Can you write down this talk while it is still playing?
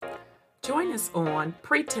Join us on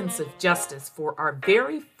Pretense of Justice for our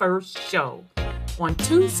very first show on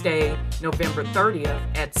Tuesday, November 30th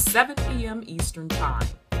at 7 p.m. Eastern Time.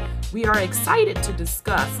 We are excited to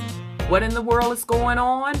discuss what in the world is going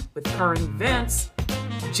on with current events,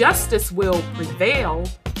 justice will prevail,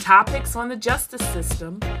 topics on the justice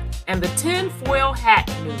system, and the tinfoil hat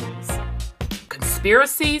news,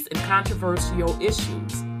 conspiracies and controversial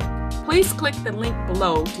issues. Please click the link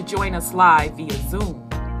below to join us live via Zoom.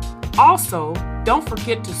 Also, don't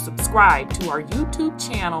forget to subscribe to our YouTube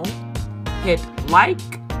channel, hit like,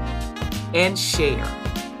 and share.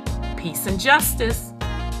 Peace and justice.